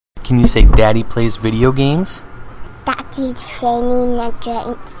Can you say Daddy plays video games? Daddy's training the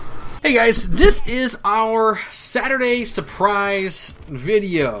drinks. Hey guys, this is our Saturday surprise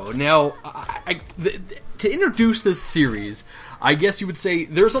video. Now, to introduce this series, I guess you would say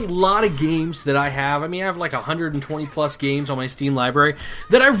there's a lot of games that I have. I mean, I have like 120 plus games on my Steam library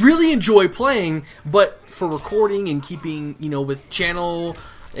that I really enjoy playing, but for recording and keeping, with channel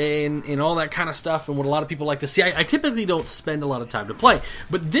and all that kind of stuff and what a lot of people like to see, I typically don't spend a lot of time to play.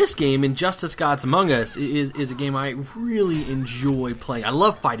 But this game, Injustice Gods Among Us, is a game I really enjoy playing. I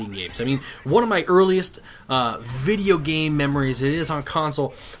love fighting games. I mean, one of my earliest video game memories, it is on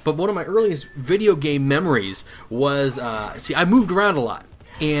console, but one of my earliest video game memories was, I moved around a lot.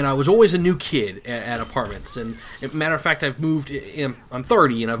 And I was always a new kid at apartments. And matter of fact, I'm 30,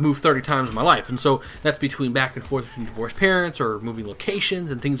 and I've moved 30 times in my life. And so that's back and forth between divorced parents or moving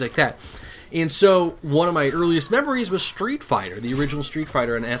locations and things like that. And so one of my earliest memories was Street Fighter, the original Street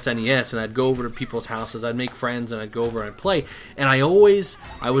Fighter on SNES. And I'd go over to people's houses, I'd make friends, and I'd go over and I'd play. And I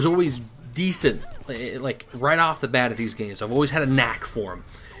was always decent, like right off the bat at these games. I've always had a knack for them.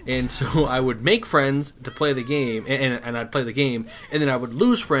 And so I would make friends to play the game, and I'd play the game, and then I would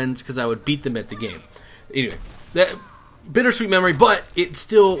lose friends because I would beat them at the game. Anyway, that bittersweet memory, but it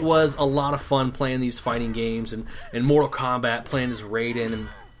still was a lot of fun playing these fighting games, and Mortal Kombat, playing as Raiden, and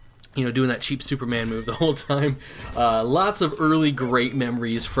doing that cheap Superman move the whole time. Lots of early great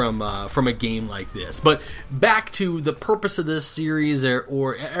memories from a game like this. But back to the purpose of this series,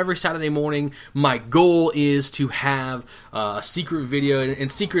 or every Saturday morning, my goal is to have a secret video,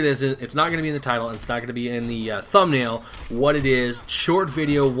 and secret as in, it's not going to be in the title, and it's not going to be in the thumbnail, what it is, short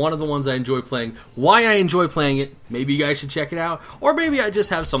video, one of the ones I enjoy playing, why I enjoy playing it. Maybe you guys should check it out, or maybe I just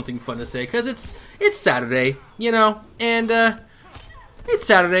have something fun to say, because it's Saturday, and it's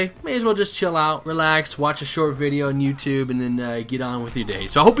Saturday. May as well just chill out, relax, watch a short video on YouTube, and then get on with your day.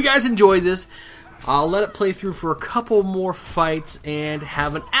 So I hope you guys enjoyed this. I'll let it play through for a couple more fights and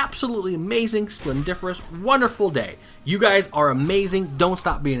have an absolutely amazing, splendiferous, wonderful day. You guys are amazing. Don't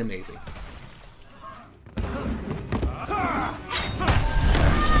stop being amazing.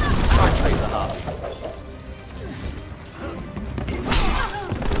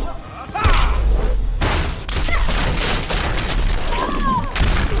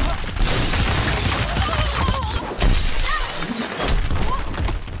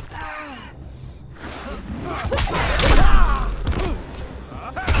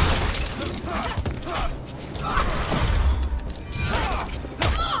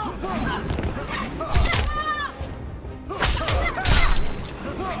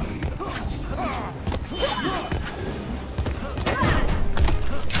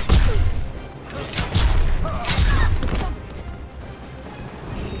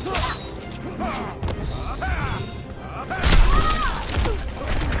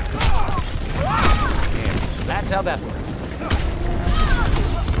 That's how that works.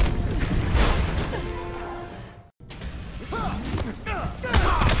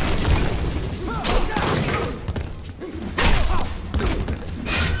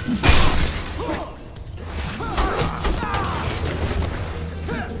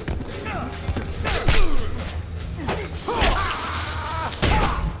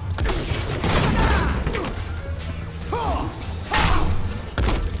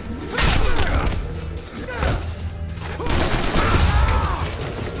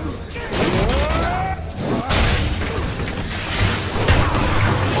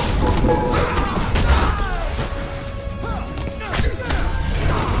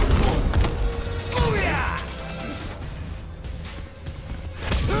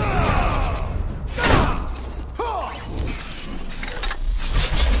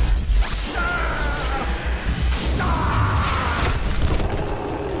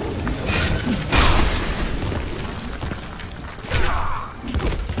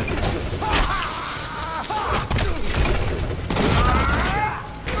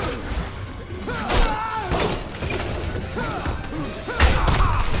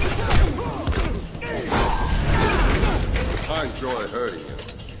 I enjoy hurting you.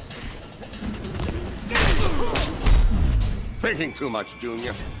 Thinking too much,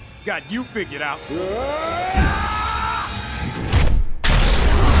 Junior. Got you figured out.